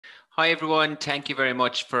Hi, everyone. Thank you very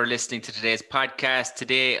much for listening to today's podcast.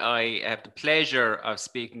 Today, I have the pleasure of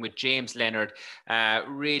speaking with James Leonard.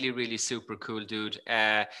 Really, really super cool dude.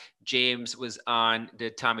 James was on the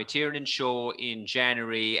Tommy Tiernan show in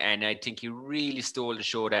January, and I think he really stole the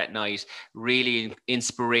show that night. Really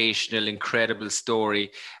inspirational, incredible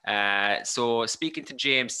story. So, speaking to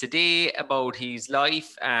James today about his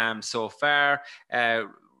life so far.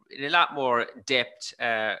 In a lot more depth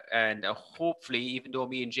and hopefully, even though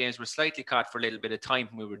me and James were slightly caught for a little bit of time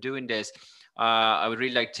when we were doing this, I would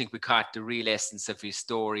really like to think we caught the real essence of his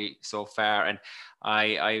story so far. And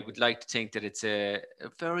I would like to think that it's a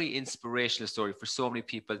very inspirational story for so many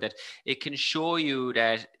people, that it can show you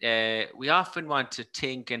that we often want to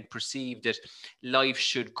think and perceive that life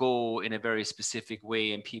should go in a very specific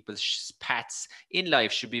way, and people's paths in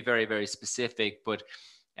life should be very, very specific. But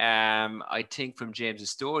I think from James's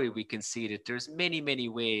story, we can see that there's many, many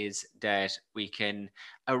ways that we can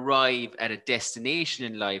arrive at a destination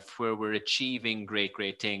in life where we're achieving great,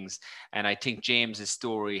 great things. And I think James's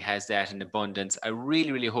story has that in abundance. I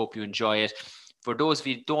really, really hope you enjoy it. For those of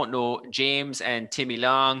you who don't know, James and Timmy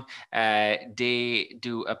Long, they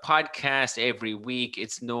do a podcast every week.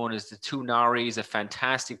 It's known as the Two Norries, a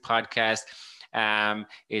fantastic podcast.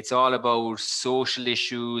 It's all about social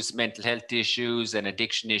issues, mental health issues, and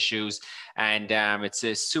addiction issues. And it's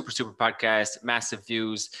a super, super podcast, massive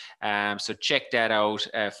views. So check that out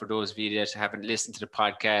for those of you that haven't listened to the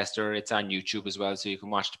podcast, or it's on YouTube as well, so you can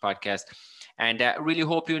watch the podcast. And really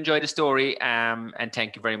hope you enjoy the story. And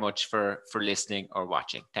thank you very much for listening or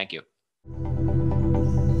watching. Thank you.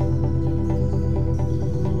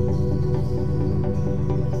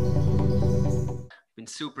 Been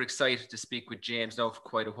super excited to speak with James now for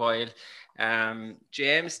quite a while.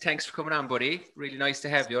 James, thanks for coming on, buddy. Really nice to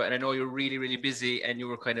have you. And I know you're really, really busy, and you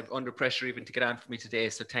were kind of under pressure even to get on for me today.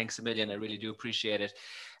 So thanks a million. I really do appreciate it.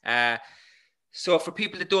 So for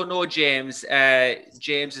people that don't know James,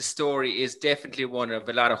 James's story is definitely one of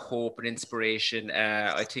a lot of hope and inspiration.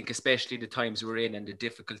 I think especially the times we're in and the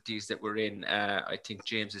difficulties that we're in, I think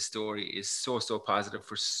James's story is so, so positive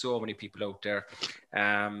for so many people out there.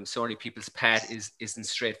 So many people's path isn't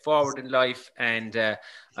straightforward in life. And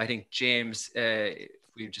I think James,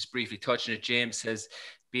 we just briefly touched on it, James has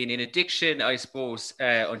been in addiction, I suppose,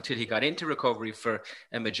 until he got into recovery for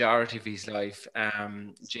a majority of his life.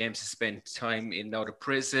 James has spent time in and out of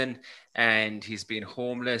prison, and he's been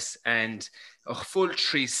homeless, and a full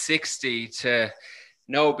 360 to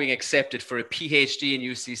now being accepted for a PhD in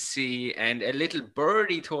UCC. And a little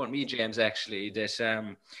birdie told me, James, actually,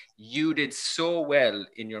 that you did so well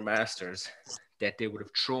in your master's that they would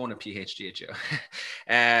have thrown a PhD at you.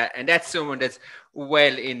 And that's someone that's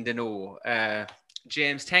well in the know.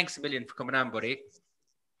 James, thanks a million for coming on, buddy.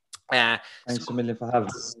 Thanks a million for having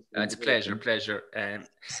me. It's a pleasure.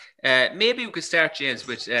 Maybe we could start, James,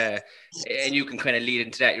 with, and you can kind of lead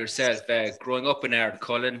into that yourself. Growing up in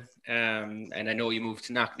Ardcullen, and I know you moved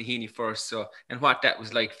to Knocknaheeny first, so, and what that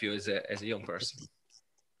was like for you as a young person.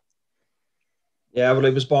 Yeah, well,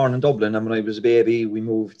 I was born in Dublin, and when I was a baby, we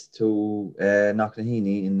moved to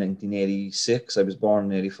Knocknaheeny in 1986. I was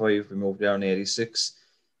born in 85. We moved there in 86.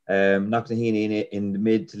 Knocknaheeny in the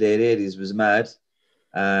mid to late 80s was mad.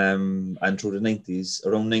 And through the 90s,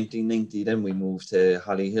 around 1990, then we moved to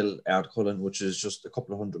Hollyhill, Ardcullen, which is just a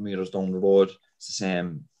couple of 100 meters down the road. It's the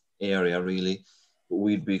same area, really. But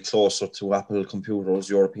we'd be closer to Apple Computers.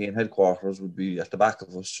 European headquarters would be at the back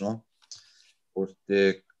of us, you know. But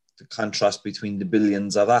the contrast between the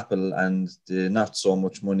billions of Apple and the not so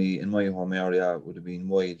much money in my home area would have been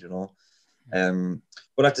wide, you know.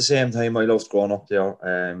 But at the same time, I loved growing up there,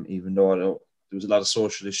 even though there was a lot of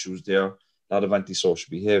social issues there, a lot of antisocial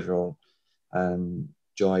behaviour,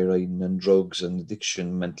 joyriding and drugs and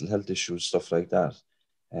addiction, mental health issues, stuff like that.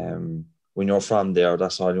 When you're from there,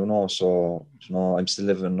 that's all you know. So, you know, I'm still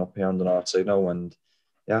living up here on the north side now, and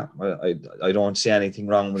yeah, I don't see anything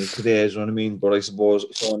wrong with it today, you know what I mean? But I suppose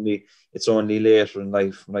it's only later in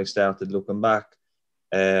life when I started looking back,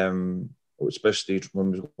 especially when I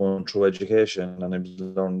was going through education, and I was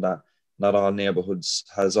learning that not all neighbourhoods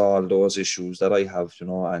has all those issues that I have, you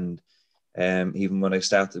know. And even when I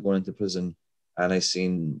started going into prison, and I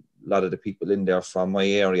seen a lot of the people in there from my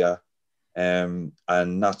area, and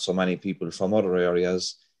not so many people from other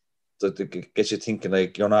areas, that gets you thinking,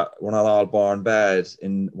 like, we're not all born bad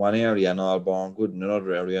in one area and all born good in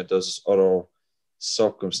another area. There's other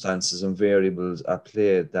circumstances and variables at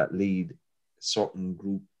play that lead a certain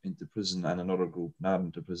group into prison and another group not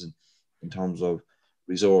into prison, in terms of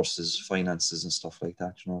resources, finances and stuff like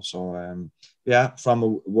that, you know. So yeah, from a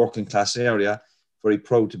working class area, very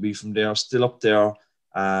proud to be from there, still up there.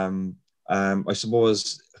 I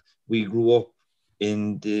suppose we grew up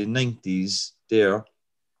in the 90s there,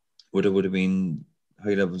 where there would have been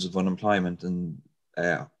high levels of unemployment and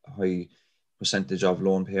high percentage of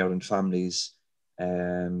lone parent families.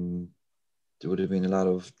 There would have been a lot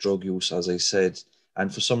of drug use, as I said.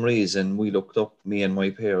 And for some reason, we looked up, me and my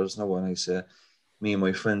peers, now when I say me and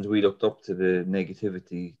my friends, we looked up to the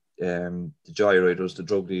negativity, the joyriders, the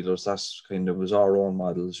drug dealers. That's kind of was our role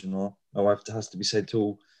models, you know. Now, it has to be said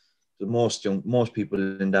too, that most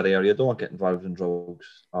people in that area don't get involved in drugs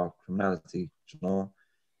or criminality, you know.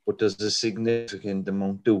 But there's a significant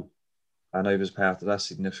amount do, and I was part of that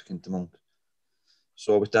significant amount.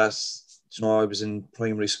 So with that, you know, I was in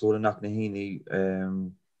primary school in Knocknaheeny,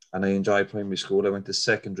 and I enjoyed primary school. I went to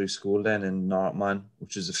secondary school then in Northman,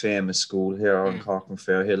 which is a famous school here in Cork and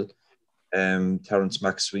Fairhill. Terence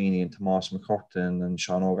McSweeney and Tomas McCurtain and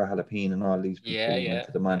Sean O'Gallopine and all these people went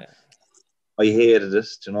to the man. I hated it,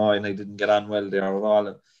 you know, and I didn't get on well there at all.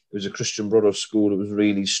 It was a Christian Brothers school. It was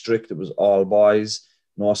really strict. It was all boys,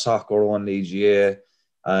 no soccer, only GA,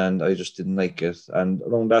 and I just didn't like it. And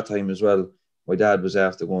around that time as well, my dad was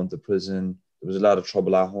after going to prison. There was a lot of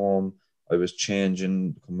trouble at home. I was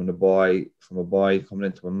changing, becoming a boy, from a boy coming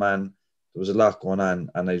into a man. There was a lot going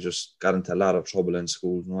on, and I just got into a lot of trouble in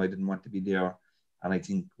school. You know, I didn't want to be there. And I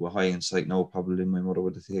think with hindsight now, probably my mother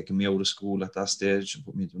would have taken me out of school at that stage and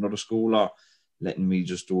put me into another school, or letting me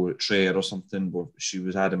just do a trade or something. But she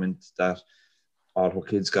was adamant that all her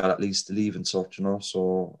kids got at least to leave and such, you know.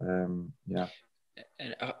 So, yeah.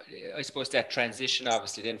 And I suppose that transition,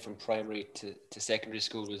 obviously, then from primary to secondary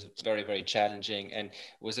school was very, very challenging. And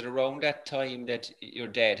was it around that time that your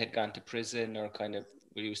dad had gone to prison, or kind of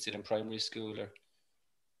were you still in primary school? Or?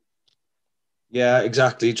 Yeah,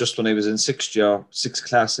 exactly. Just when I was in sixth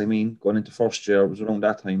class, going into first year, it was around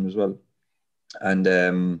that time as well.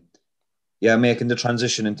 And yeah, making the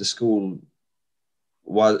transition into school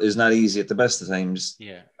is not easy at the best of times.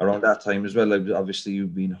 Yeah. Around that time as well, obviously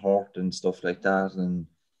you've been hurt and stuff like that, and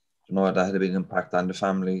you know that had a big impact on the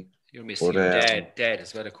family. You're missing your dad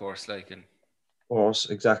as well, of course, like. And of course,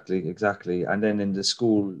 exactly. And then in the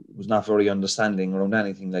school was not very understanding around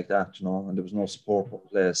anything like that, you know, and there was no support in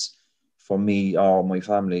place for me or my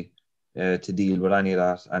family to deal with any of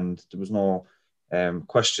that, and there was no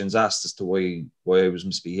questions asked as to why I was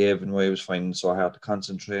misbehaving, why I was finding it so hard to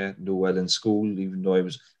concentrate and do well in school, even though I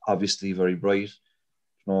was obviously very bright.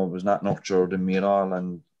 You know, it was not nurtured in me at all,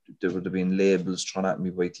 and there would have been labels thrown at me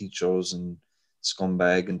by teachers and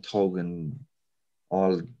scumbag and tug and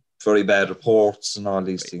all very bad reports and all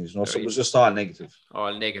these things. You know, so it was just all negative.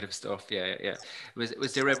 All negative stuff, yeah.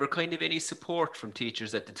 Was there ever kind of any support from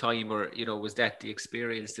teachers at the time, or you know, was that the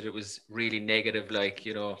experience that it was really negative, like,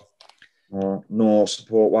 you know? No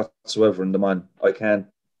support whatsoever in the man. I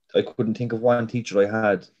couldn't think of one teacher I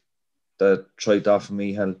had that tried to offer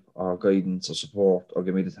me help or guidance or support or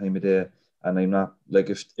give me the time of day. And I'm not, like,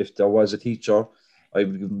 if there was a teacher, I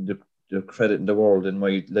would give them the credit in the world. In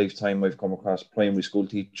my lifetime, I've come across primary school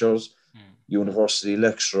teachers, university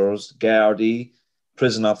lecturers, Gardaí,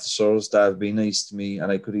 prison officers that have been nice to me, and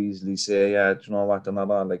I could easily say, yeah, do you know what, they're not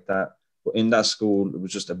all like that. But in that school, it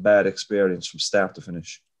was just a bad experience from start to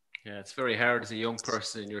finish. Yeah, it's very hard as a young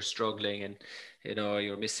person, and you're struggling, and you know,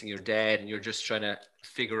 you're missing your dad, and you're just trying to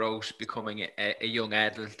figure out becoming a young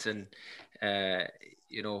adult. And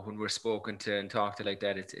you know, when we're spoken to and talked to like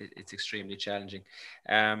that, it's extremely challenging.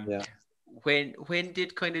 Yeah. When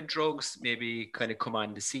did kind of drugs maybe kind of come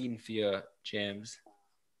on the scene for you, James?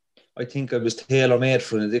 I think I was tailor-made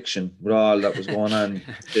for an addiction with all that was going on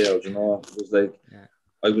there, you know. It was like,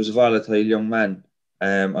 I was a volatile young man,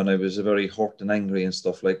 and I was very hurt and angry and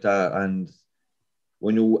stuff like that. And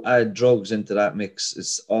when you add drugs into that mix,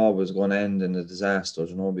 it's always going to end in a disaster,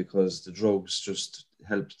 you know, because the drugs just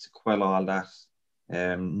help to quell all that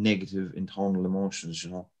negative internal emotions,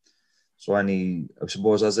 you know. So I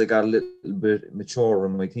suppose as I got a little bit mature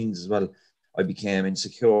in my teens as well, I became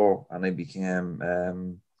insecure and I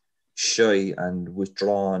became shy and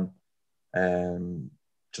withdrawn, you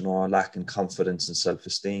know, lacking confidence and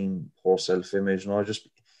self-esteem, poor self-image, you know,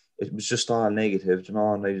 it was just all negative, you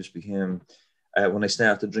know, and I just became, when I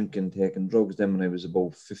started drinking, taking drugs, then when I was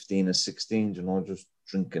about 15 or 16, you know, just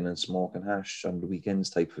drinking and smoking hash on the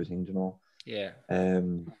weekends type of thing, you know. Yeah.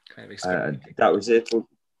 Kind of that was it. But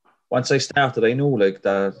once I started, I knew like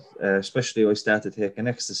that, especially I started taking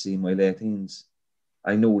ecstasy in my late teens.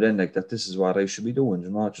 I knew then like that this is what I should be doing, you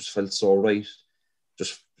know. It just felt so right.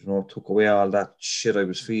 Just, you know, took away all that shit I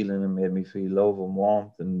was feeling and made me feel love and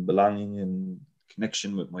warmth and belonging and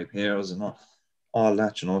connection with my peers and all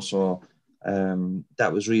that, you know. So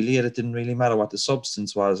that was really it. It didn't really matter what the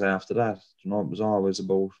substance was after that. You know, it was always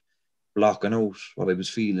about blocking out what I was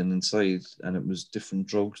feeling inside, and it was different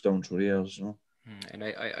drugs down through the years, you know. And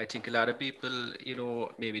I think a lot of people,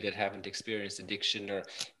 maybe that haven't experienced addiction or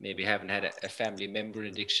maybe haven't had a family member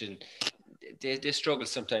addiction, they struggle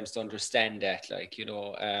sometimes to understand that,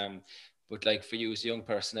 but like for you as a young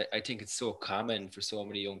person, I think it's so common for so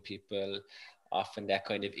many young people, often that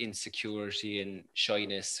kind of insecurity and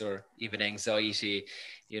shyness or even anxiety,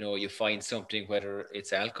 you find something, whether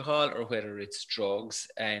it's alcohol or whether it's drugs,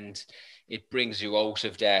 and it brings you out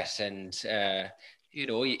of that. And,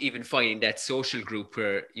 even finding that social group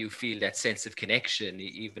where you feel that sense of connection,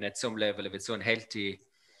 even at some level, if it's unhealthy,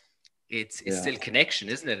 it's Yeah. still connection,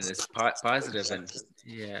 isn't it? And it's positive, and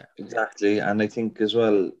yeah, Exactly, and I think as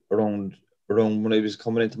well around when I was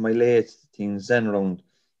coming into my late teens, then around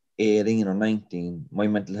 18 or 19, my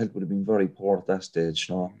mental health would have been very poor at that stage,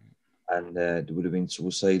 you know, and there would have been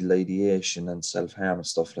suicidal ideation and self harm and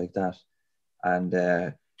stuff like that. And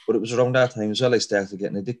but it was around that time as well I started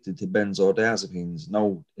getting addicted to benzodiazepines.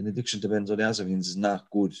 Now, an addiction to benzodiazepines is not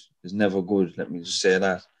good. It's never good. Let me just say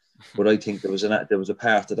that. But I think there was a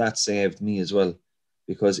part of that saved me as well,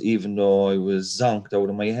 because even though I was zonked out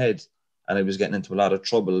of my head and I was getting into a lot of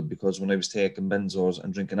trouble because when I was taking benzos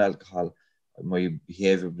and drinking alcohol, my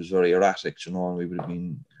behaviour was very erratic. You know, and we would have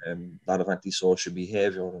been a lot of antisocial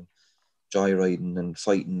behaviour and joyriding and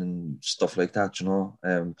fighting and stuff like that, you know,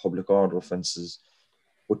 public order offences.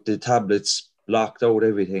 But the tablets blocked out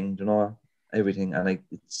everything, you know, everything, and it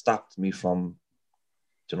stopped me from,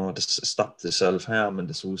 you know, stopped the self harm and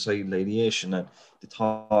the suicidal ideation and the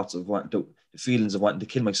thoughts of the feelings of wanting to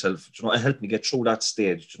kill myself. You know, it helped me get through that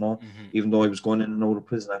stage. You know, hmm even though I was going in and out of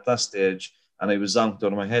prison at that stage, and I was zonked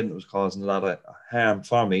out of my head, and it was causing a lot of harm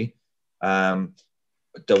for me. Um,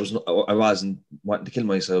 there was no, I wasn't wanting to kill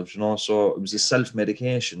myself, you know. So it was a self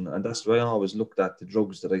medication, and that's the way I always looked at the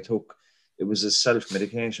drugs that I took. It was a self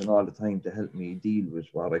medication all the time to help me deal with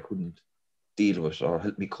what I couldn't deal with or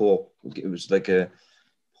help me cope. It was like a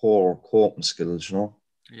poor coping skills, you know.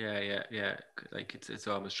 yeah. Like it's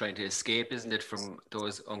almost trying to escape, isn't it, from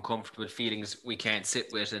those uncomfortable feelings we can't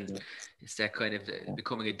sit with, and it's that kind of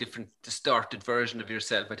becoming a different, distorted version of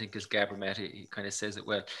yourself. I think, as Gabor Maté, he kind of says it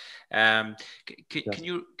well. Um, Yeah.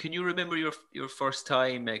 can you remember your first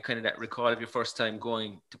time, kind of that recall of your first time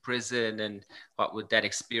going to prison, and what would that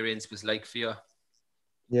experience was like for you?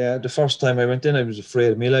 Yeah, the first time I went in, I was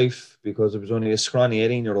afraid of my life because I was only a scrawny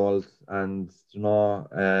 18-year-old, and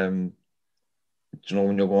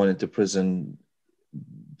when you're going into prison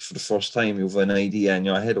for the first time, you have an idea in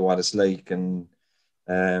your head of what it's like, and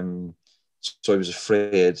um, so I was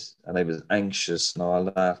afraid and I was anxious and all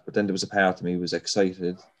that. But then there was a part of me who was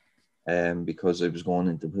excited, because I was going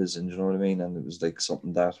into prison. You know what I mean? And it was like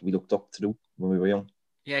something that we looked up to do when we were young.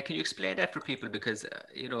 Yeah, can you explain that for people? Because,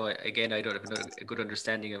 again, I don't have a good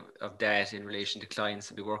understanding of that in relation to clients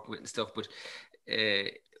to be working with and stuff. But uh,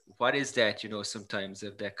 what is that, sometimes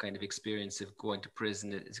of that kind of experience of going to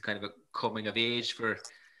prison? It's kind of a coming of age for,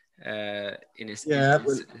 in a, Yeah,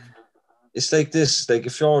 well, it's like this. Like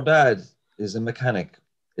if your dad is a mechanic,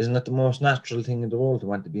 isn't it the most natural thing in the world to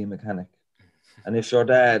want to be a mechanic? And if your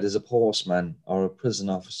dad is a postman or a prison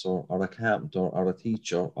officer or a carpenter or a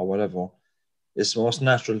teacher or whatever, it's the most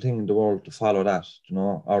natural thing in the world to follow that, you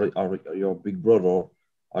know, or your big brother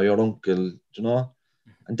or your uncle, you know.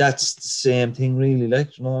 And that's the same thing, really.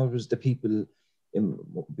 Like, you know, it was the people, in,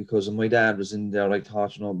 because my dad was in there, I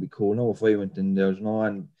thought, you know, it'd be cool now if I went in there, you know,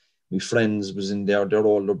 and my friends was in there, their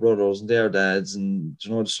older brothers and their dads, and, you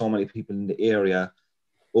know, there's so many people in the area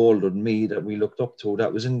older than me that we looked up to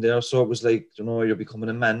that was in there. So it was like, you know, you're becoming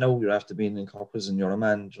a man now. You're after being in Cork prison, you're a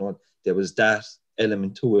man. You know, there was that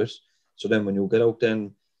element to it. So then when you get out,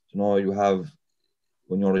 then you know you have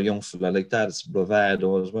when you're a young fella like that, it's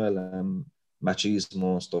bravado as well,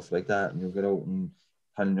 machismo and stuff like that. And you get out and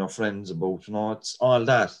telling your friends about, you know, it's all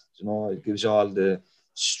that. You know, it gives you all the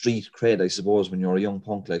street cred, I suppose, when you're a young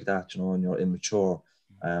punk like that. You know, and you're immature,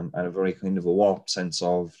 and a very kind of a warped sense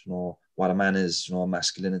of, you know, what a man is, you know,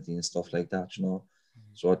 masculinity and stuff like that. You know,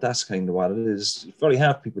 so that's kind of what it is. It's very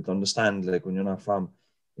hard for people to understand, like when you're not from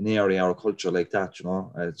an area or a culture like that. You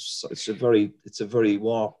know, it's a very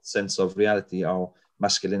warped sense of reality or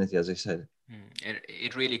masculinity, as I said. And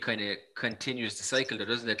it really kind of continues the cycle, though,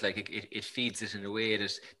 doesn't it? Like it feeds it in a way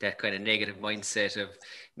that that kind of negative mindset of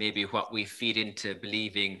maybe what we feed into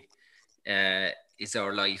believing uh, is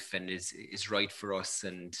our life and is right for us,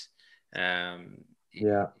 and um,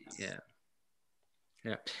 Yeah, yeah,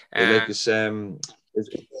 yeah. like it's,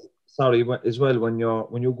 sorry, as well when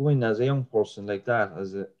you're going as a young person like that,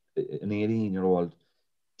 as an 18-year-old,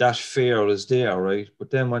 that fear is there, right? But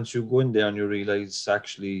then once you go in there and you realize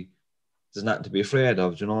actually there's nothing to be afraid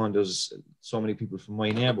of, you know, and there's so many people from my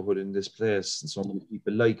neighborhood in this place and so many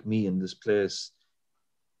people like me in this place.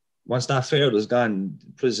 Once that fear is gone,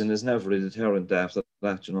 prison is never a deterrent after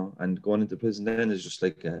that, you know, and going into prison then is just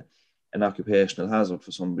like an occupational hazard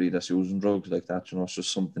for somebody that's using drugs like that, you know, it's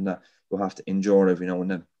just something that you have to endure every now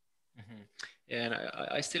and then. Mm-hmm. Yeah, and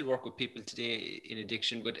I still work with people today in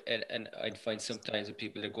addiction, but and I'd find sometimes that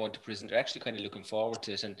people that are going to prison, they're actually kind of looking forward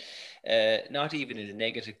to it, and not even in a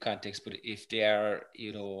negative context, but if they are,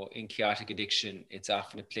 you know, in chaotic addiction, it's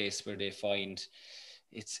often a place where they find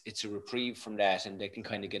it's a reprieve from that, and they can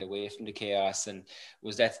kind of get away from the chaos. And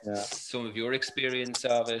was that Yeah. some of your experience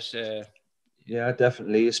of it? Yeah,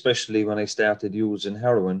 definitely. Especially when I started using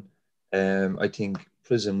heroin, I think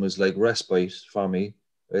prison was like respite for me.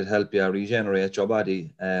 It helped you regenerate your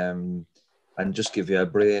body, and just give you a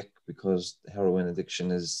break because heroin addiction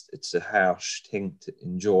it's a harsh thing to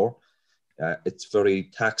endure. It's very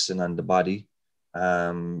taxing on the body,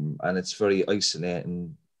 and it's very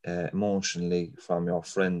isolating emotionally from your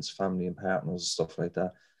friends, family, and partners and stuff like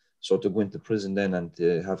that. So to go into prison then and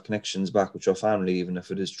to have connections back with your family, even if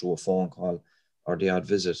it is through a phone call or the odd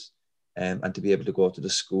visit, and to be able to go to the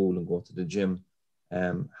school and go to the gym,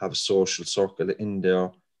 have a social circle in there,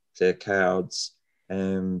 play cards,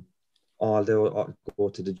 um, all day, go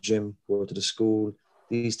to the gym, go to the school,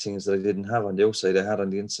 these things that I didn't have on the outside, I had on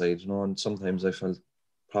the inside, you know, and sometimes I felt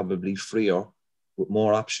probably freer with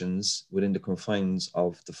more options within the confines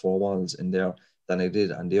of the four walls in there than I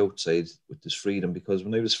did on the outside with this freedom. Because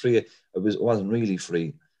when I was free, I wasn't really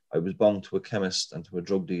free. I was bound to a chemist and to a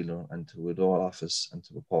drug dealer and to a door office and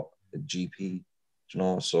to a GP, you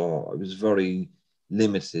know, so I was very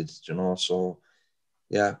limited, you know, so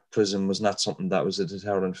yeah, prison was not something that was a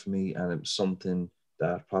deterrent for me, and it was something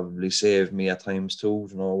that probably saved me at times too.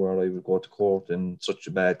 You know, where I would go to court in such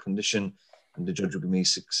a bad condition, and the judge would give me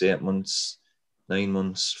 6, 8 months, 9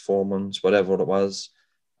 months, 4 months, whatever it was,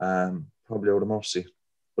 probably out of mercy.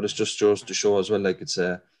 But it's just to show as well, like it's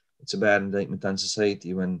a bad indictment on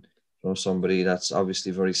society when you know somebody that's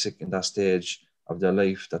obviously very sick in that stage of their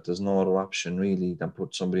life that there's no other option really than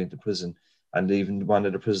put somebody into prison. And even one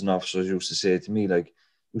of the prison officers used to say to me, like,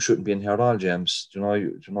 you shouldn't be in here at all, James. You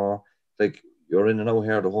know, like you're in and out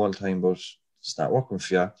here the whole time, but it's not working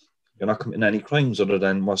for you. You're not committing any crimes other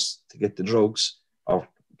than was to get the drugs or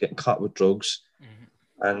getting caught with drugs. Mhm.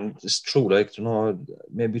 And it's true, like, you know,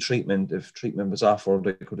 maybe treatment, if treatment was offered,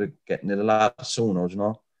 they could have gotten it a lot sooner, you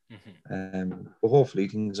know. Mhm. But hopefully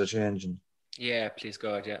things are changing. Yeah, please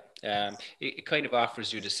God, yeah. It kind of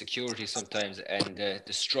offers you the security sometimes and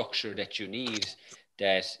the structure that you need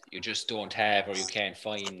that you just don't have or you can't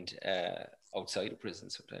find outside of prison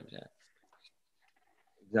sometimes. Yeah.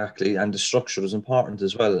 Exactly. And the structure is important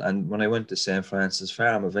as well. And when I went to St. Francis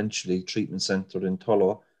Farm, eventually treatment centre in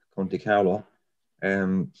Tullow, County Carlow,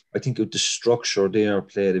 I think the structure there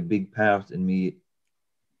played a big part in me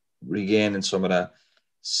regaining some of that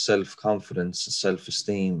self confidence, self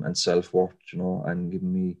esteem, and self worth, you know, and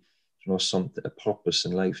giving me, you know, a purpose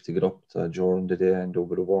in life to get up to during the day and do a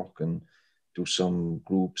bit of work and do some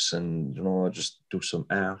groups and, you know, just do some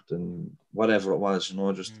art and whatever it was, you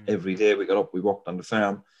know, just Mm. every day we got up, we worked on the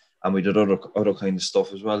farm and we did other kind of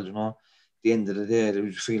stuff as well, you know. At the end of the day,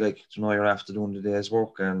 you feel like, you know, you're after doing the day's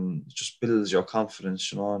work and it just builds your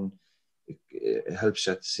confidence, you know, and it helps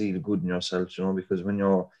you to see the good in yourself, you know, because when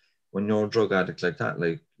you're a drug addict like that,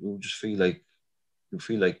 like you just feel like you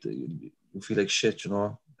feel like shit, you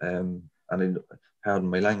know. And pardon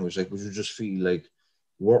my language, like you just feel like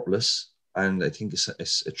worthless. And I think it's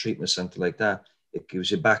a treatment center like that. It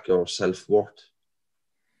gives you back your self worth.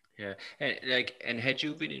 Yeah, and like, and had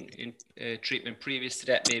you been in treatment previous to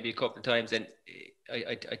that, maybe a couple of times? And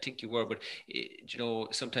I think you were, but you know,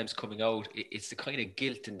 sometimes coming out, it's the kind of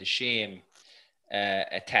guilt and the shame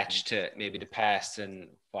attached to maybe the past and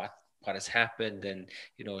what has happened, and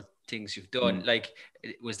you know, things you've done. Mm. Like,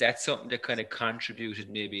 was that something that kind of contributed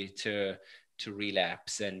maybe to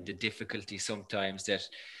relapse and the difficulty sometimes that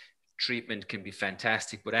treatment can be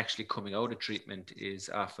fantastic, but actually coming out of treatment is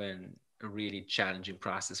often a really challenging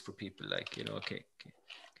process for people. Like, you know, okay, can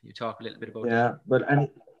you talk a little bit about that? Yeah, but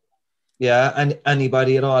yeah, and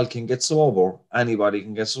anybody at all can get sober. Anybody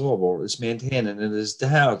can get sober. It's maintaining it is the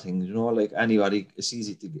hard thing, you know. Like anybody, it's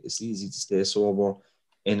easy to stay sober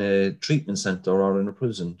in a treatment center or in a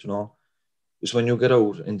prison, you know. It's when you get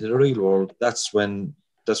out into the real world, that's where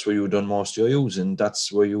you done most of your using.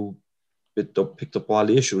 That's where you picked up all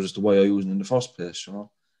the issues as to why you're using in the first place, you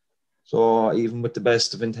know. So even with the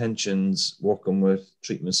best of intentions, working with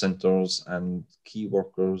treatment centres and key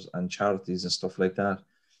workers and charities and stuff like that,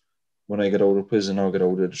 when I get out of prison or get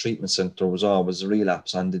out of the treatment centre was always a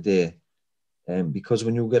relapse on the day. Because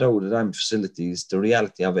when you get out of them facilities, the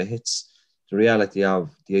reality of it hits. The reality of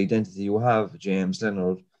the identity you have, James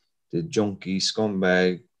Leonard, the junkie,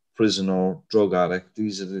 scumbag, prisoner, drug addict.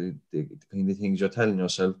 These are the kind of things you're telling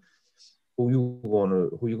yourself. Who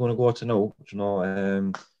you gonna go to now? You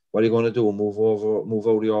know, what are you gonna do? Move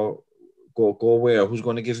out of your, go where? Who's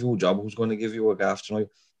gonna give you a job? Who's gonna give you a gaff? You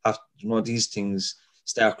know, these things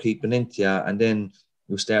start creeping into you, and then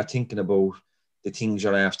you start thinking about the things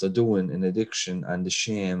you're after doing in addiction and the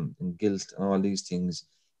shame and guilt and all these things,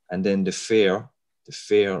 and then the fear. The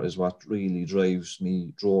fear is what really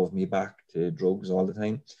drove me back to drugs all the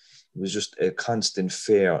time. It was just a constant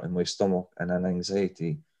fear in my stomach and an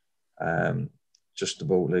anxiety. Just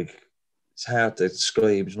about like, it's hard to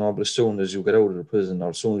describe, you know, but as soon as you get out of the prison or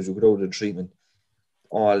as soon as you get out of the treatment,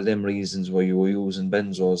 all them reasons why you were using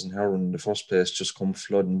benzos and heroin in the first place just come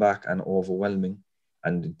flooding back and overwhelming.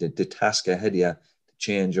 And the task ahead of you to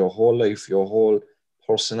change your whole life, your whole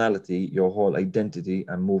personality, your whole identity,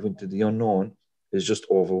 and move into the unknown is just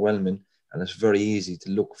overwhelming. And it's very easy to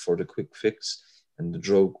look for the quick fix and the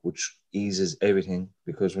drug, which eases everything.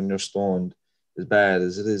 Because when you're stoned, as bad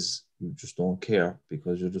as it is, you just don't care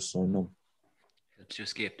because you're just so numb. To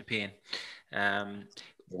escape the pain.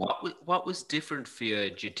 What was different for you,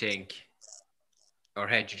 do you think, or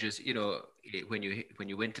had you just, when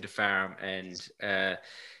you went to the farm and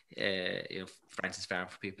Francis Farm,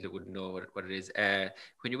 for people that wouldn't know what it is,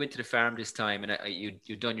 when you went to the farm this time and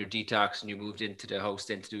you'd done your detox and you moved into the house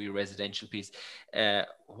then to do your residential piece,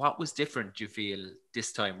 what was different, do you feel,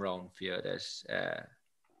 this time round for you? That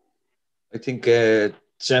I think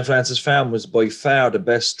St. Francis Farm was by far the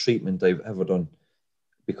best treatment I've ever done,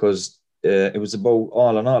 because it was about,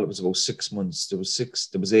 all in all, it was about 6 months. There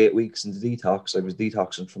was 8 weeks in the detox. I was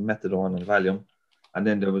detoxing from methadone and Valium. And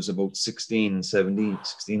then there was about 16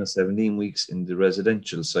 or 17 weeks in the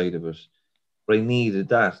residential side of it. But I needed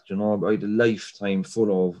that, you know. I had a lifetime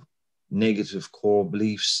full of negative core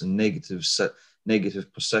beliefs and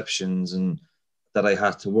negative perceptions, and that I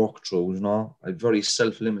had to work through, you know. I had very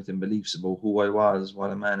self-limiting beliefs about who I was,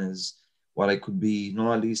 what a man is, what I could be, you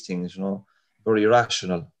know, all these things, you know, very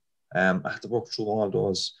irrational. I had to work through all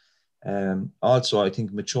those. Also, I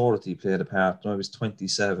think maturity played a part. When I was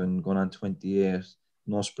 27, going on 28,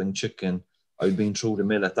 no spring chicken. I'd been through the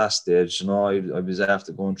mill at that stage, you know. I was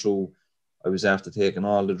after going through, I was after taking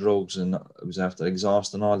all the drugs, and I was after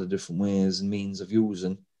exhausting all the different ways and means of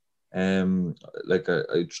using. Like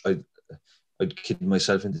I'd kid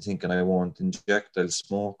myself into thinking I won't inject, I'll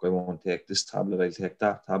smoke, I won't take this tablet, I'll take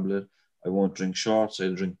that tablet, I won't drink shorts,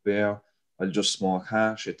 I'll drink beer, I'll just smoke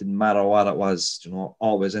hash. It didn't matter what it was, you know,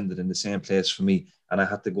 always ended in the same place for me. And I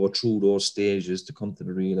had to go through those stages to come to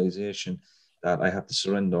the realization that I had to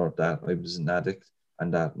surrender, that I was an addict,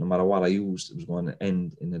 and that no matter what I used, it was going to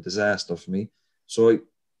end in a disaster for me. So it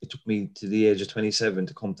took me to the age of 27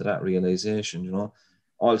 to come to that realization, you know.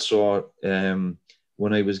 Also,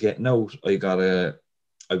 when I was getting out,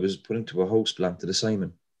 I was put into a house belonged to the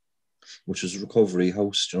Simon, which was a recovery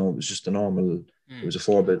house. You know, it was just a normal. It was a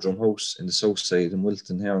 4-bedroom house in the south side in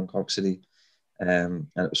Wilton here in Cork City, and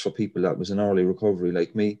it was for people that was in early recovery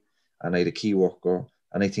like me. And I had a key worker,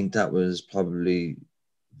 and I think that was probably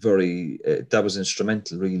that was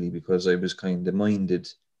instrumental really, because I was kind of minded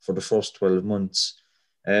for the first 12 months.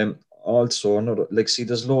 Also,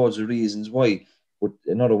 there's loads of reasons why, but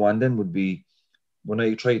another one then would be, when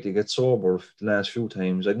I tried to get sober the last few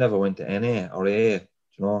times, I'd never went to NA or AA,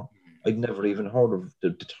 you know. I'd never even heard of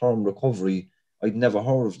the term recovery. I'd never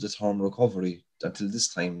heard of the term recovery until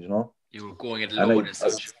this time, you know. You were going it alone as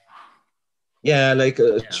such. Yeah, I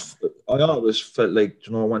always felt like,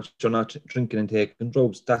 you know, once you're not drinking and taking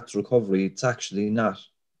drugs, that's recovery. It's actually not.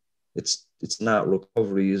 It's not.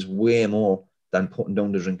 Recovery is way more than putting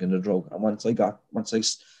down the drink and the drug. And once I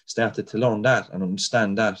started to learn that and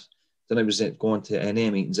understand that, then I was going to NA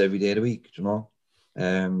meetings every day of the week, you know.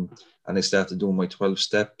 And I started doing my 12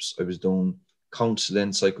 steps. I was doing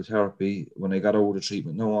counselling, psychotherapy. When I got out of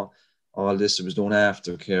treatment, no, all this, I was doing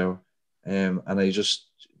aftercare. And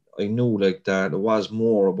I knew like that it was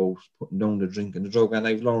more about putting down the drink and the drug. And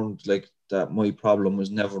I've learned like that my problem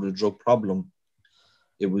was never the drug problem.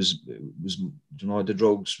 It was, you know, the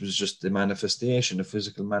drugs was just the manifestation, the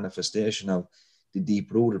physical manifestation of the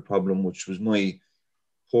deep-rooted problem, which was my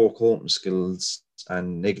poor coping skills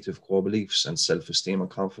and negative core beliefs and self-esteem and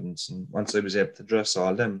confidence. And once I was able to address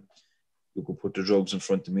all them, you could put the drugs in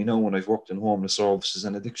front of me now. When I've worked in homeless services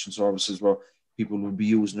and addiction services where people would be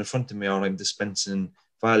using in front of me, or I'm dispensing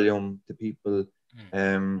Valium to people,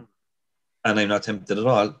 And I'm not tempted at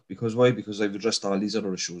all. Because why? Because I've addressed all these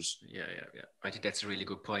other issues. Yeah. I think that's a really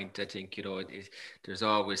good point. I think, there's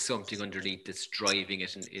always something underneath that's driving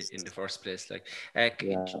it in the first place. Like,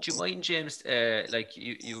 Yeah. do you mind, James? Like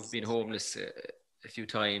you've been homeless a few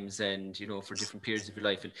times, and for different periods of your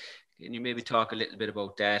life, and can you maybe talk a little bit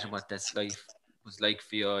about that and what that's life was like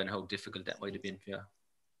for you and how difficult that might have been for you?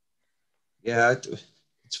 Yeah,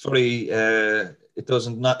 it's very. It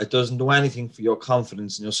doesn't do anything for your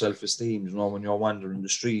confidence and your self esteem. When you're wandering the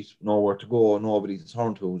street, nowhere to go, nobody to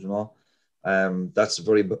turn to. That's a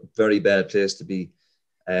very bad place to be.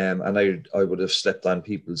 And I would have slept on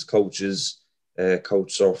people's couches,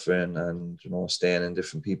 couch surfing, and staying in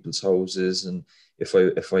different people's houses. And if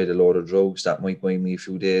I had a load of drugs, that might buy me a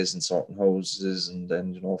few days in certain houses. And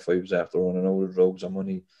then if I was after running out of drugs or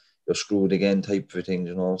money, you're screwed again, type of thing.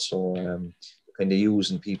 So kind of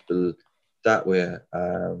using people that way.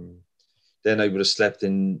 Then I would have slept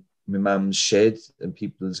in my mum's shed and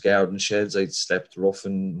people's garden sheds. I'd slept rough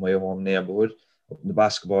in my home neighborhood, up in the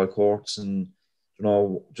basketball courts, and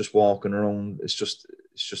just walking around. It's just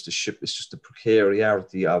a ship. It's just the precarity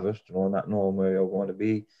of it. Not knowing where you're going to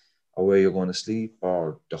be, or where you're going to sleep,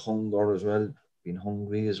 or the hunger as well, being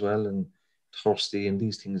hungry as well, and thirsty, and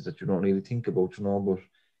these things that you don't really think about. But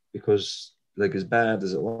because like as bad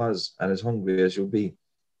as it was, and as hungry as you'll be,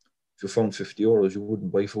 if you found €50, you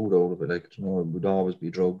wouldn't buy food out of it. Like, it would always be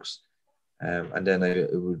drugs. And then it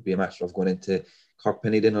would be a matter of going into Cork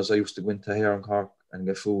Penny Dinners. I used to go into here in Cork and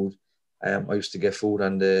get food. I used to get food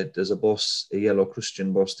on there's a bus, a yellow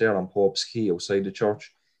Christian bus there on Pope's Quay outside the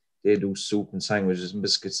church. They do soup and sandwiches and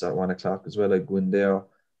biscuits at 1 o'clock as well. I'd go in there.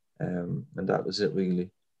 And that was it really.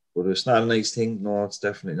 But it's not a nice thing. No, it's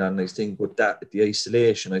definitely not a nice thing. But the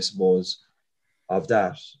isolation, I suppose, of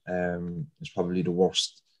that is probably the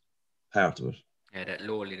worst part of it. Yeah, that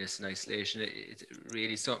loneliness and isolation, it's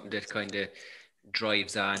really something that kind of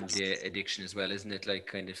drives on the addiction as well, isn't it? Like,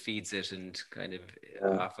 kind of feeds it and kind of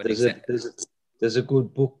often There's a there's a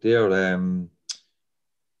good book there,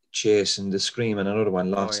 Chasing the Scream, and another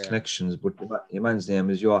one, Oh Lost yeah, Connections. But your man's name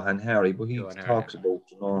is Johan Hari, but he Johan Hardy. talks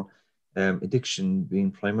about addiction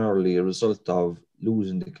being primarily a result of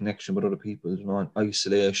losing the connection with other people, and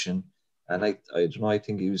isolation. And I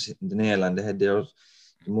think he was hitting the nail on the head there.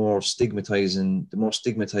 The more stigmatized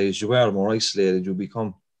you are, the more isolated you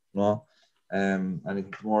become. You know, and I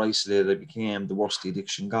think the more isolated I became, the worse the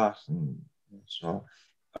addiction got. And so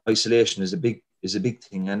isolation is a big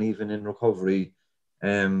thing, and even in recovery,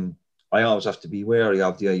 um, I always have to be wary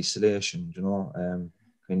of the isolation.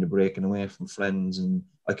 Kind of breaking away from friends, and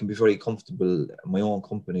I can be very comfortable in my own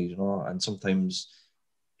company. And sometimes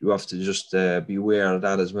you have to just be aware of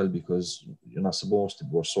that as well, because you're not supposed to.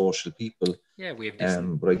 We're social people. Yeah, we have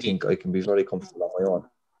different But I think I can be very comfortable on my own.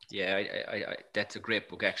 Yeah, that's a great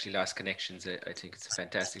book, actually. Lost Connections. I think it's a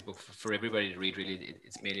fantastic book for everybody to read. Really,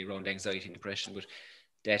 it's mainly around anxiety and depression, but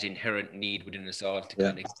that inherent need within us all to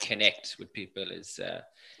Yeah, kind of connect with people is,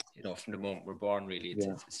 from the moment we're born. Really,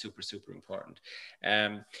 yeah, it's super super important.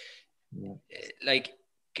 Um, yeah. like,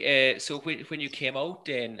 so when you came out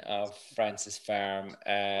then of Francis Farm,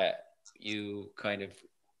 you kind of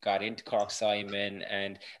got into Cork Simon,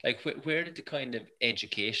 and like where did the kind of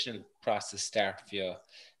educational process start for you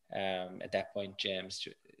at that point, James?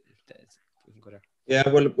 If we can go there. Yeah,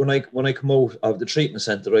 well, when I come out of the treatment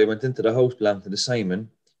centre, I went into the house belonging to the Simon.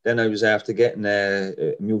 Then I was after getting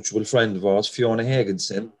a mutual friend of ours, Fiona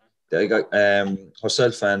Hagenson. They got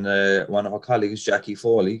herself and one of her colleagues, Jackie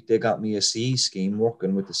Foley. They got me a CE scheme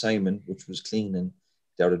working with the Simon, which was cleaning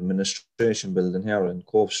their administration building here in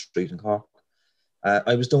Cove Street in Cork.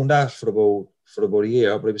 I was doing that for about a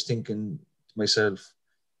year, but I was thinking to myself,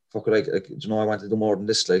 fuck it, I want to do more than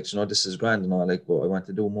this. This is grand and all, but I want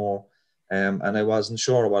to do more. And I wasn't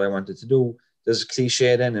sure what I wanted to do. There's a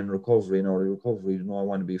cliche then in recovery, I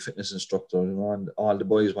want to be a fitness instructor, and all the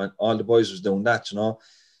boys was doing that,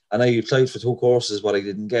 and I applied for 2 courses, but I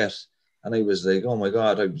didn't get. And I was like, oh my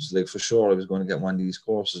God, I was like, for sure I was going to get one of these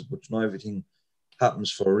courses, but everything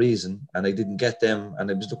happens for a reason, and I didn't get them,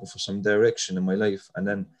 and I was looking for some direction in my life. And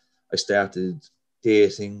then I started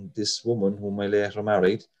dating this woman whom I later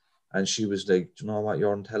married, and she was like, you know what,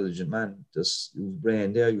 you're an intelligent man, there's your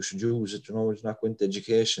brain there, you should use it, it's not going to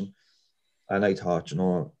education. And I thought,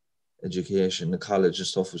 education, the college and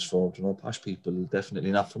stuff was for, posh people,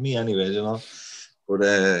 definitely not for me anyway.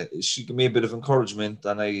 But she gave me a bit of encouragement,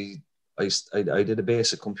 and I did a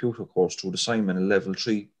basic computer course through the Simon, a level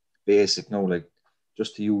 3 basic now, like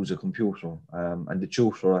just to use a computer. And the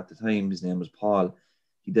tutor at the time, his name was Paul.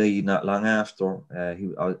 He died not long after. He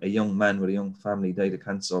a young man with a young family, died of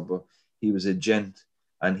cancer, but he was a gent,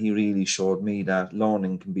 and he really showed me that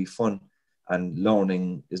learning can be fun. and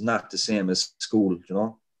learning is not the same as school,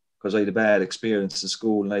 because I had a bad experience in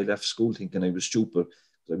school and I left school thinking I was stupid.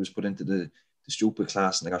 I was put into the stupid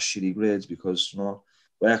class and I got shitty grades because,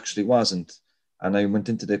 I actually wasn't. And I went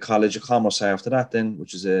into the College of Commerce after that then,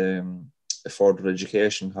 which is a further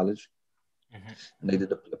education college. Mm-hmm. And I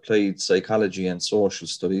did applied psychology and social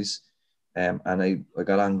studies. And I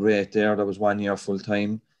got on great there. That was 1 year full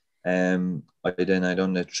time. I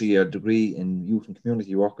done a 3-year degree in youth and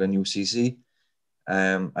community work in UCC.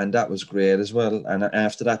 And that was great as well. And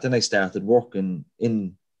after that, then I started working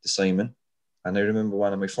in the Simon. And I remember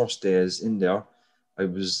one of my first days in there, I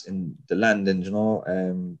was in the landing,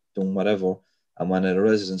 doing whatever. And one of the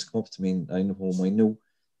residents come up to me, and I know whom I knew.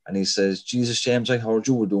 And he says, Jesus, James, I heard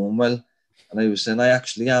you were doing well. And I was saying, I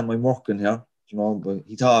actually am. I'm working here, but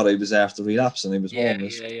he thought I was after relapsing. I was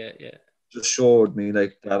homeless. Yeah. Just showed me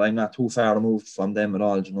like that I'm not too far removed from them at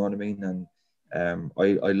all. Do you know what I mean? And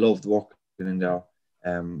I loved working in there.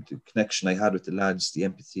 The connection I had with the lads, the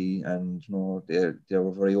empathy, and they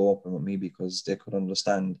were very open with me because they could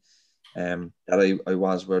understand that I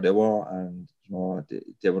was where they were, and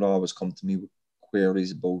they would always come to me with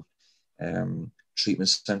queries about treatment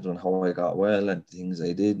center and how I got well and things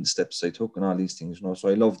I did and steps I took and all these things. So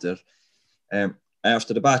I loved it.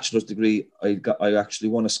 After the bachelor's degree, I actually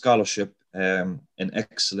won a scholarship, an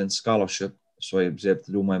excellent scholarship. So I was able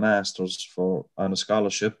to do my master's on a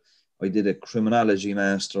scholarship. I did a criminology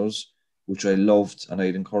master's, which I loved, and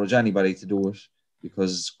I'd encourage anybody to do it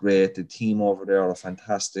because it's great. The team over there are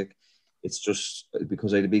fantastic. It's just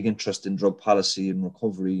because I had a big interest in drug policy and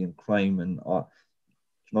recovery and crime, and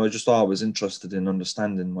I just always interested in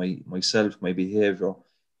understanding myself, my behaviour,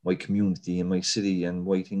 my community, and my city, and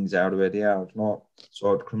why things are the way they are.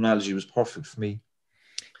 So criminology was perfect for me.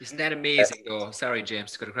 Isn't that amazing, though? Sorry,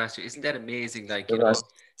 James, to cut across you. Isn't that amazing? Like, to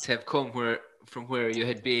have come from where you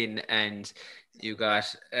had been, and you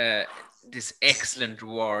got this excellent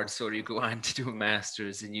reward, so you go on to do a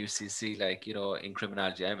master's in UCC, like, in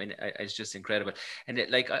criminology. I mean, it's just incredible. And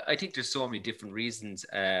I think there's so many different reasons.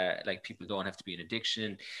 Like, people don't have to be in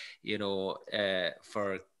addiction,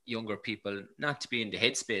 for younger people not to be in the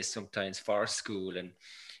headspace sometimes for school, and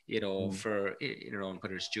for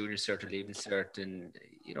whether it's junior cert or leaving cert, and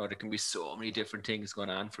there can be so many different things going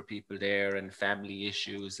on for people there, and family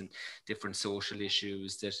issues and different social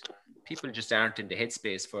issues that people just aren't in the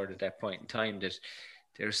headspace for at that point in time, that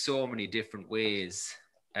there's so many different ways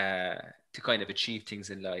to kind of achieve things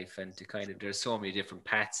in life, and there's so many different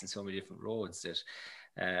paths and so many different roads that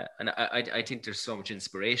and I think there's so much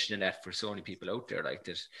inspiration in that for so many people out there, like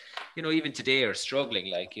that, even today are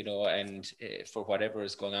struggling, like, and for whatever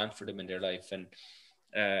is going on for them in their life. And,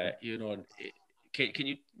 can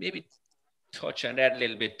you maybe touch on that a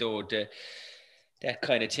little bit, though, that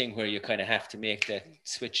kind of thing where you kind of have to make that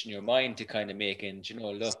switch in your mind to kind of make, and,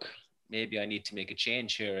 look, maybe I need to make a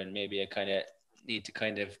change here, and maybe I kind of need to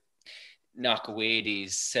kind of knock away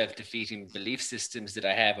these self-defeating belief systems that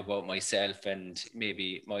I have about myself and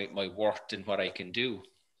maybe my worth and what I can do.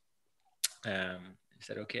 Is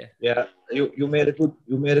that okay? Yeah, you made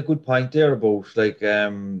a good point there about like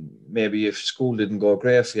maybe if school didn't go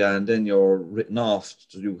great for you and then you're written off,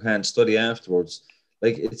 so you can't study afterwards.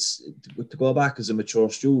 Like, it's to go back as a mature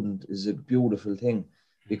student is a beautiful thing,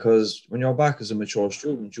 because when you're back as a mature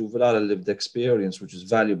student, you've a lot of lived experience, which is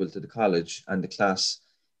valuable to the college and the class.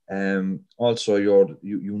 Also,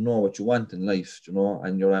 you know what you want in life,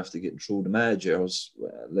 and you're after getting through the mad years.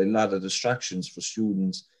 Like, a lot of distractions for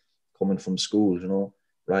students coming from school,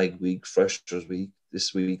 rag week, freshers week,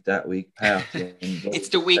 this week, that week, partying. It's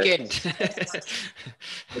the weekend.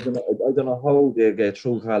 I don't know how they get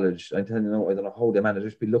through college. I tell you, I don't know how they manage.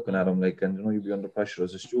 Just be looking at them like, and you'd be under pressure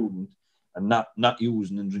as a student and not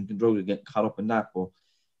using and drinking drugs and getting caught up in that, but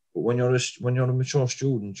when you're a mature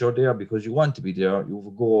student, you're there because you want to be there. You have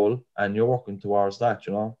a goal and you're working towards that,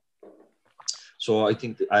 So I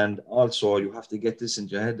think, and also you have to get this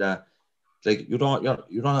into your head that, like, you don't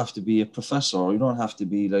have to be a professor. You don't have to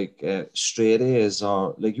be like straight A's,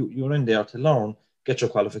 or like you're in there to learn, get your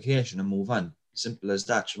qualification, and move on. Simple as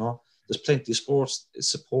that, There's plenty of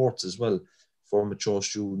supports as well for mature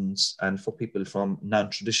students and for people from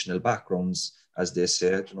non-traditional backgrounds, as they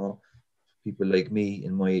say, people like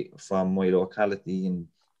me from my locality in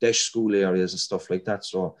DESH school areas and stuff like that.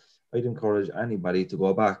 So I'd encourage anybody to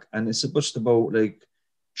go back. And it's just about like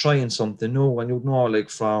trying something new, and like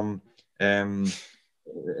from a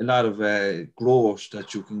lot of growth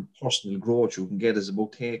that you can, personal growth you can get, is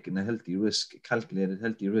about taking a healthy risk, calculated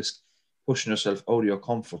healthy risk, pushing yourself out of your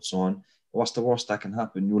comfort zone. What's the worst that can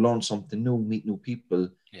happen? You learn something new, meet new people,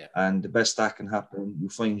 and the best that can happen, you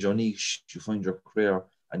find your niche, you find your career,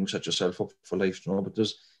 and you set yourself up for life, you know. But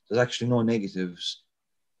there's actually no negatives.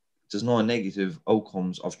 There's no negative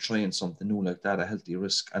outcomes of trying something new like that, a healthy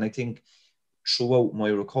risk. And I think throughout my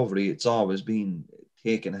recovery, it's always been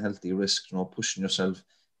taking a healthy risk, you know, pushing yourself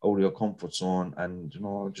out of your comfort zone and, you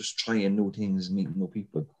know, just trying new things and meeting new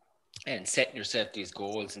people. And setting yourself these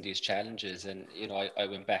goals and these challenges. And, you know, I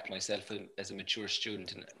went back myself as a mature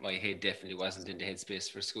student, and my head definitely wasn't in the headspace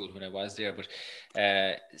for school when I was there. But,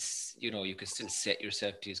 you know, you can still set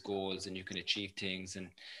yourself these goals and you can achieve things. And,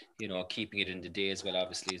 you know, keeping it in the day as well,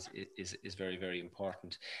 obviously, is very, very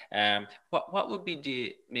important. What would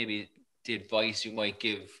be maybe the advice you might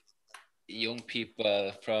give young people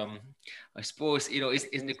from, I suppose, you know,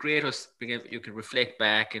 isn't it great us you can reflect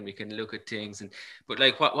back and we can look at things, and but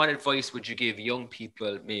like what advice would you give young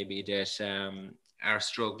people maybe that are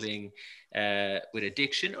struggling with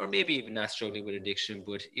addiction, or maybe even not struggling with addiction,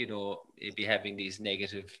 but, you know, maybe having these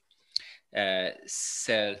negative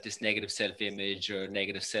this negative self-image or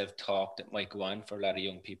negative self-talk that might go on for a lot of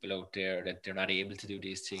young people out there, that they're not able to do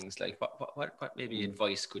these things? Like what maybe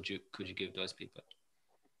advice could you give those people?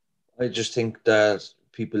 I just think that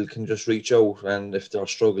people can just reach out, and if they're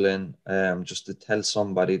struggling, just to tell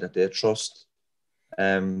somebody that they trust.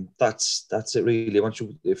 That's it really.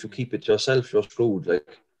 If you keep it to yourself, you're screwed.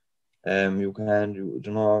 Like, you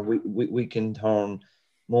know, we can turn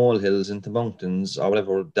molehills into mountains, or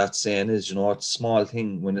whatever that saying is. You know, it's a small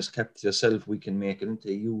thing. When it's kept to yourself, we can make it into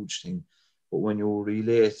a huge thing. But when you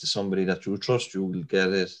relate to somebody that you trust, you will get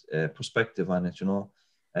it perspective on it. You know,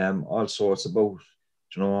 also it's about,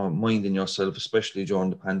 you know, minding yourself, especially during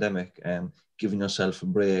the pandemic, giving yourself a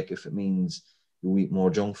break. If it means you eat more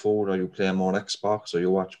junk food, or you play more Xbox, or you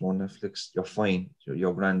watch more Netflix, you're fine.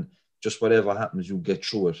 You're grand. Just whatever happens, you get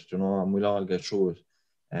through it, you know, and we'll all get through it.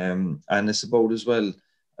 And it's about as well,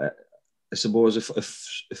 I suppose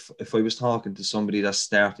if I was talking to somebody that's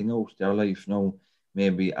starting out their life now,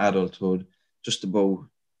 maybe adulthood, just about,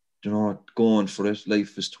 you know, going for it.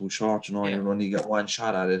 Life is too short, you know, Yeah. you only get one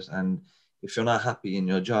shot at it. And if you're not happy in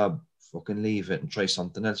your job, fucking leave it and try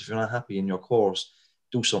something else. If you're not happy in your course,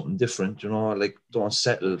 do something different, you know, like don't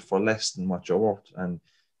settle for less than what you're worth. And,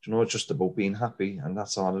 you know, it's just about being happy, and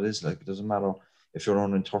that's all it is. Like, it doesn't matter if you're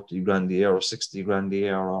earning 30 grand a year or 60 grand a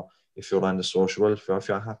year, or if you're on the social welfare. If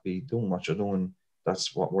you're happy doing what you're doing,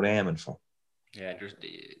 that's what we're aiming for. Yeah,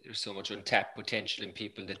 there's so much untapped potential in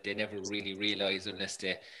people that they never really realize unless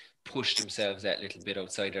they push themselves that little bit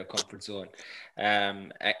outside their comfort zone.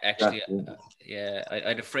 Actually, Exactly. yeah, I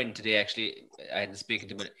had a friend today. Actually, I hadn't spoken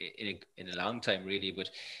to him in a long time, really, but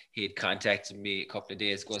he had contacted me a couple of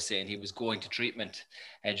days ago saying he was going to treatment,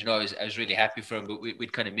 and, you know, I was really happy for him. But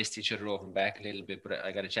we'd kind of missed each other over and back a little bit. But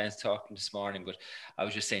I got a chance to talk to him this morning. But I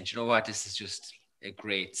was just saying, you know what, this is just a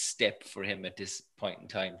great step for him at this point in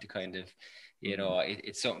time to kind of, you know,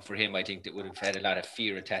 it's something for him, I think, that would have had a lot of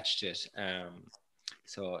fear attached to it.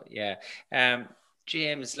 So yeah,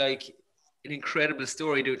 James, like, an incredible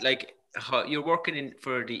story, dude. Like, you're working in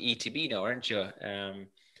for the ETB now, aren't you?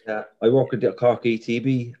 Yeah, I work at the Cork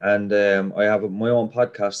ETB, and I have my own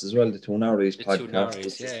podcast as well, the Two Norries The Two podcast,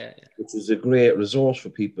 Norries, yeah. which is a great resource for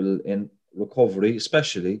people in recovery,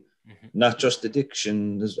 especially not just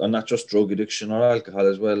addiction, and not just drug addiction or alcohol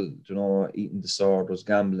as well, you know, eating disorders,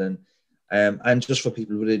 gambling, and just for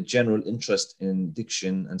people with a general interest in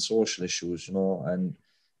addiction and social issues, you know. And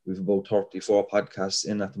we've about 34 podcasts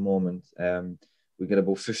in at the moment. We get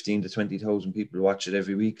about 15 to 20,000 people watch it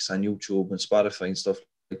every week. It's on YouTube and Spotify and stuff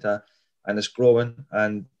like that, and it's growing.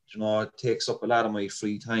 And, you know, it takes up a lot of my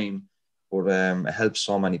free time, but it helps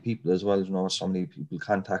so many people as well. You know, so many people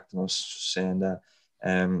contacting us saying that,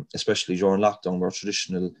 especially during lockdown, where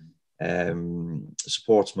traditional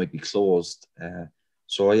supports might be closed.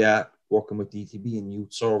 So yeah, working with DTB and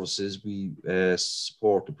youth services, we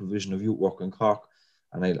support the provision of youth work in Cork,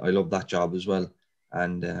 and I love that job as well.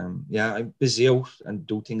 And yeah, I'm busy out and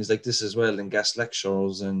do things like this as well, and guest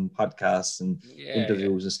lectures and podcasts and Yeah.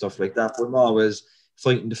 interviews and stuff like that. But I'm always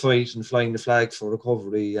fighting the fight and flying the flag for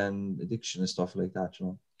recovery and addiction and stuff like that, you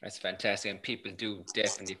know. That's fantastic. And people do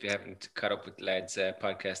definitely, if you haven't caught up with the lads'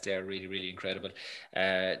 podcast, they are really, really incredible.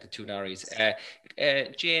 The Two Norries.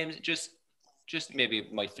 James, just maybe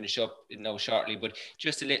might finish up now shortly, but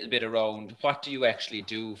just a little bit around what do you actually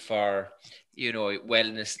do for, you know,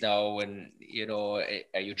 wellness now, and, you know,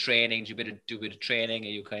 are you training? Do you do a bit of training? Are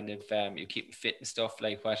you kind of you keeping fit and stuff?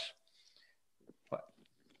 Like what?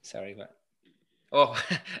 Sorry, what? Oh,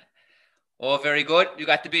 oh, very good. You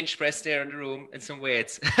got the bench press there in the room and some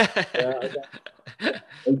weights. Yeah, I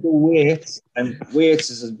do weights, and weights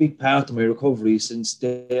is a big part of my recovery since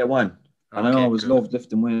day one. And I Okay, always cool. loved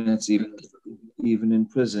lifting weights, even in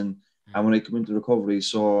prison. And when I come into recovery,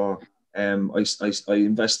 so I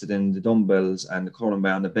invested in the dumbbells and the curling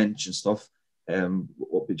bar and the bench and stuff,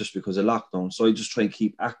 just because of lockdown. So I just try and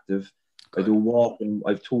keep active. Good. I do walking.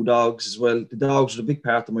 I have 2 dogs as well. The dogs are a big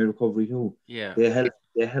part of my recovery too. Yeah. They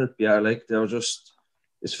help you. Like they're just.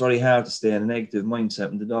 It's very hard to stay in a negative mindset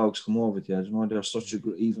when the dogs come over to you. You know, they're such a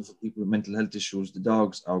good, even for people with mental health issues, the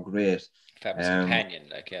dogs are great. Fabulous companion,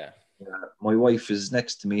 like, yeah. My wife is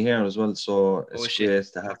next to me here as well, so it's great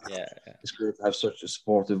to have. Yeah. It's great to have such a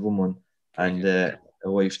supportive woman and Very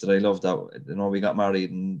a wife that I love. That we got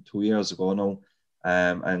married 2 years ago now,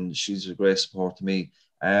 and she's a great support to me.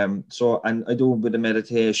 So and I do a bit of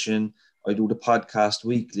meditation. I do the podcast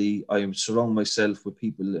weekly. I surround myself with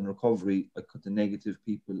people in recovery. I cut the negative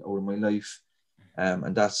people out of my life,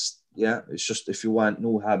 and that's it's just if you want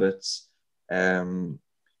new habits, you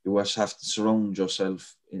just have to surround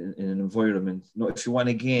yourself in an environment. No, if you want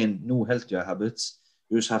to gain new healthier habits,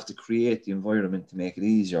 you just have to create the environment to make it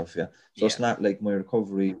easier for you. So it's not like my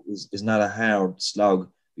recovery is not a hard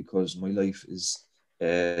slog because my life is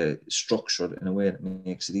structured in a way that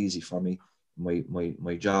makes it easy for me.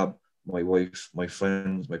 My job, my wife, my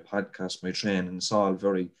friends, my podcast, my training, it's all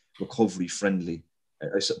very recovery friendly,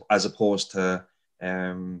 as opposed to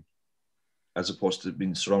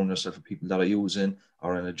being surrounding yourself with people that are using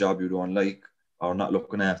or in a job you don't like or not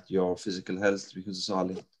looking after your physical health, because it's all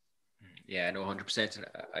linked. Yeah, no, 100%. And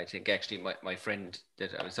I think actually my friend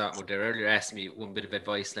that I was talking about there earlier asked me one bit of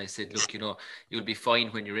advice, and I said, look, you'll be fine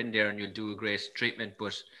when you're in there and you'll do a great treatment,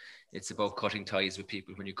 but it's about cutting ties with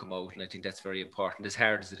people when you come out. And I think that's very important. As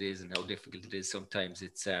hard as it is and how difficult it is, sometimes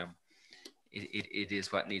it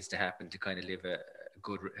is what needs to happen to kind of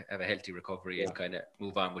have a healthy recovery and kind of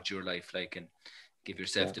move on with your life, like, and give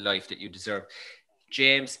yourself the life that you deserve.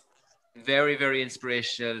 James, very, very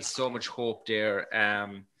inspirational. So much hope there.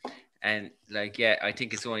 And like, I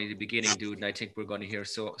think it's only the beginning, dude. And I think we're going to hear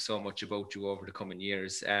so much about you over the coming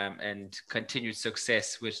years, and continued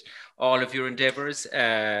success with all of your endeavors.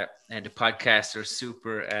 And the podcasts are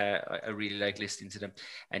super. I really like listening to them.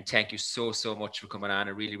 And thank you so much for coming on.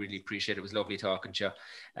 I really, really appreciate it. It was lovely talking to you.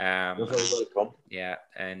 You're very welcome. Yeah.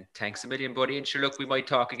 And thanks a million, buddy. And sure, look, we might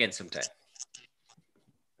talk again sometime.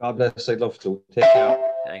 God bless. I'd love to. Take care.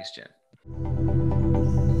 Thanks, Jen.